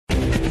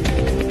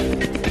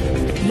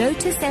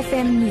Lotus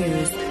FM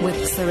News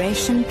with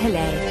Sureshan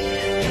Pillay.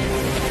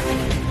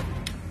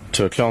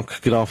 2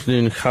 o'clock, good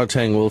afternoon.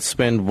 Gauteng will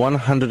spend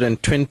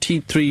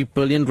 123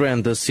 billion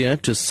rand this year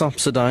to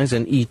subsidize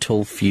an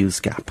e-toll fees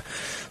gap.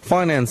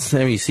 Finance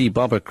MEC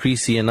Barbara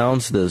Creecy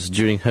announced this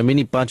during her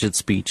mini-budget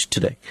speech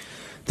today.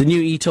 The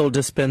new e-toll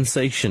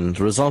dispensation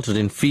resulted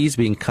in fees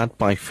being cut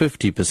by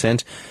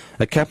 50%,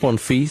 a cap on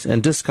fees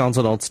and discounts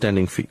on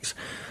outstanding fees.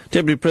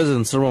 Deputy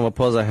President Cyril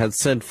Ramaphosa had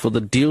said for the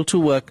deal to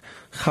work,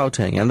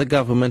 Gauteng and the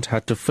government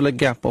had to fill a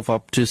gap of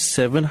up to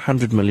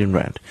 700 million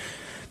rand.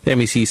 The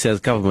MEC says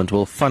government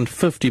will fund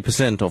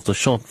 50% of the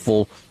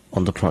shortfall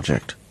on the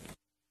project.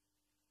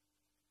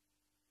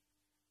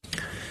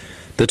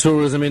 The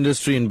tourism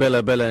industry in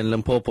Bela Bela in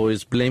Limpopo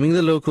is blaming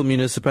the local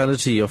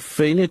municipality of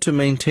failure to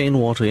maintain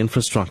water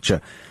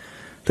infrastructure.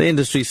 The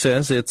industry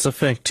says it's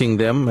affecting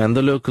them and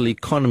the local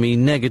economy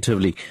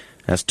negatively,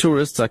 as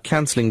tourists are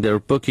cancelling their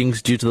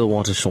bookings due to the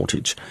water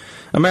shortage.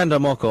 Amanda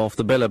Moko of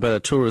the Bela Bela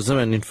Tourism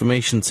and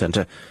Information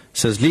Centre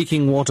says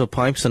leaking water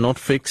pipes are not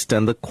fixed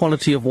and the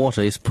quality of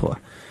water is poor.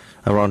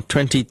 Around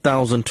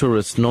 20,000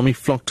 tourists normally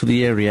flock to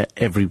the area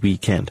every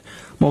weekend.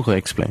 Moko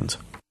explains.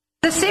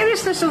 The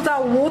seriousness of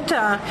our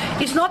water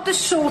is not the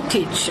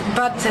shortage,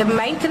 but the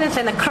maintenance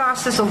and the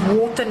crisis of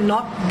water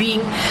not being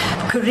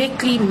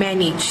correctly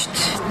managed.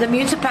 The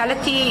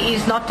municipality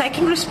is not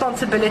taking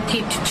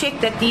responsibility to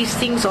check that these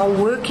things are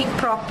working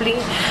properly,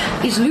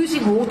 is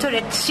losing water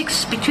at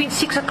between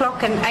 6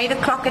 o'clock and 8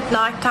 o'clock at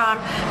night time.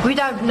 We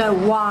don't know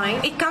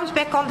why. It comes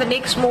back on the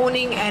next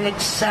morning and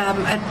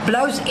it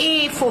blows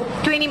air for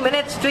 20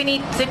 minutes,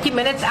 30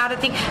 minutes out of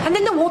thing, and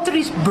then the water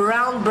is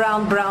brown.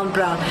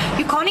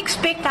 You can't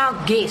expect our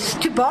guests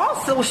to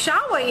bath or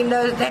shower in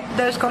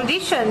those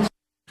conditions.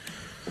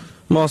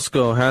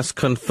 Moscow has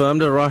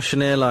confirmed a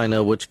Russian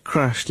airliner which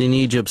crashed in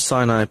Egypt's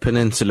Sinai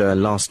Peninsula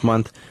last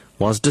month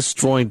was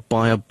destroyed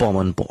by a bomb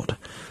on board.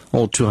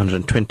 All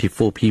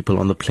 224 people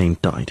on the plane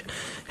died.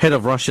 Head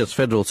of Russia's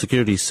Federal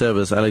Security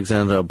Service,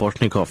 Alexander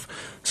Bortnikov,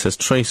 says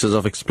traces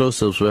of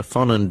explosives were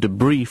found in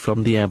debris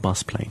from the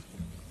Airbus plane.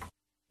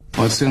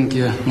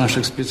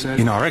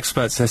 In our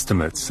experts'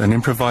 estimates, an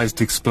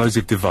improvised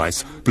explosive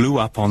device blew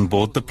up on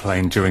board the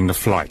plane during the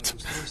flight.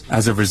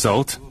 As a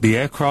result, the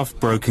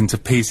aircraft broke into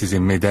pieces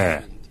in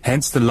mid-air,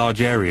 hence the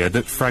large area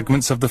that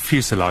fragments of the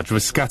fuselage were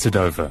scattered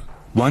over.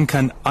 One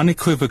can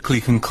unequivocally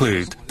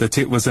conclude that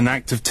it was an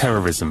act of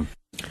terrorism.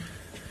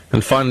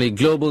 And finally,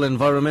 global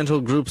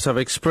environmental groups have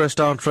expressed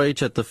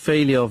outrage at the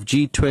failure of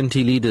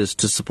G20 leaders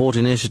to support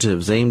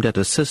initiatives aimed at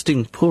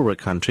assisting poorer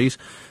countries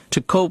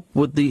to cope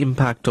with the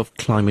impact of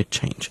climate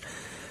change.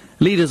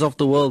 Leaders of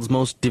the world's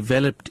most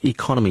developed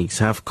economies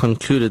have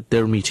concluded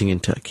their meeting in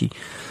Turkey.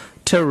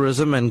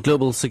 Terrorism and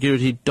global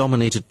security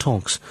dominated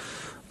talks.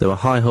 There were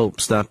high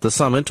hopes that the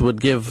summit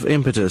would give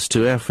impetus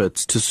to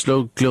efforts to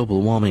slow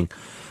global warming.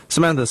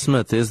 Samantha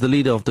Smith is the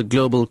leader of the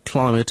Global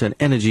Climate and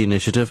Energy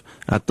Initiative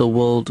at the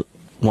World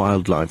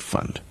Wildlife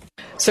Fund.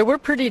 So we're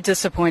pretty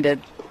disappointed.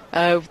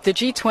 The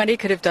G20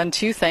 could have done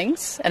two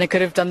things, and it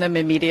could have done them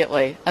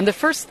immediately. And the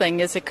first thing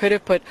is it could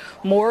have put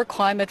more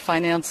climate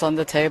finance on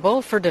the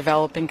table for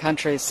developing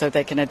countries so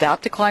they can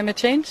adapt to climate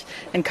change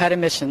and cut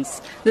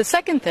emissions. The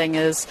second thing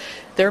is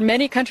there are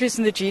many countries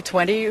in the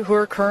G20 who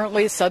are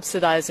currently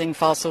subsidizing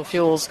fossil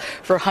fuels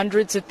for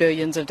hundreds of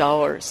billions of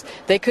dollars.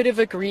 They could have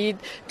agreed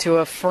to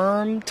a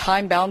firm,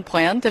 time-bound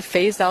plan to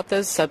phase out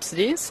those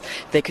subsidies.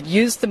 They could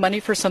use the money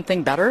for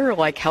something better,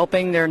 like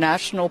helping their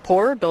national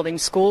poor, building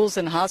schools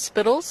and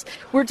hospitals.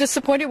 We're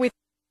disappointed with.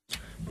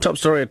 Top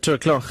story at 2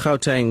 o'clock.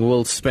 Gauteng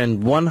will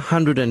spend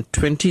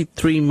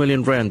 123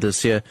 million rand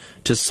this year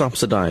to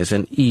subsidize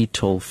an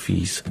e-toll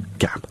fees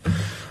gap.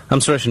 I'm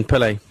Sureshan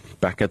Pillay,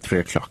 back at 3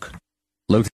 o'clock.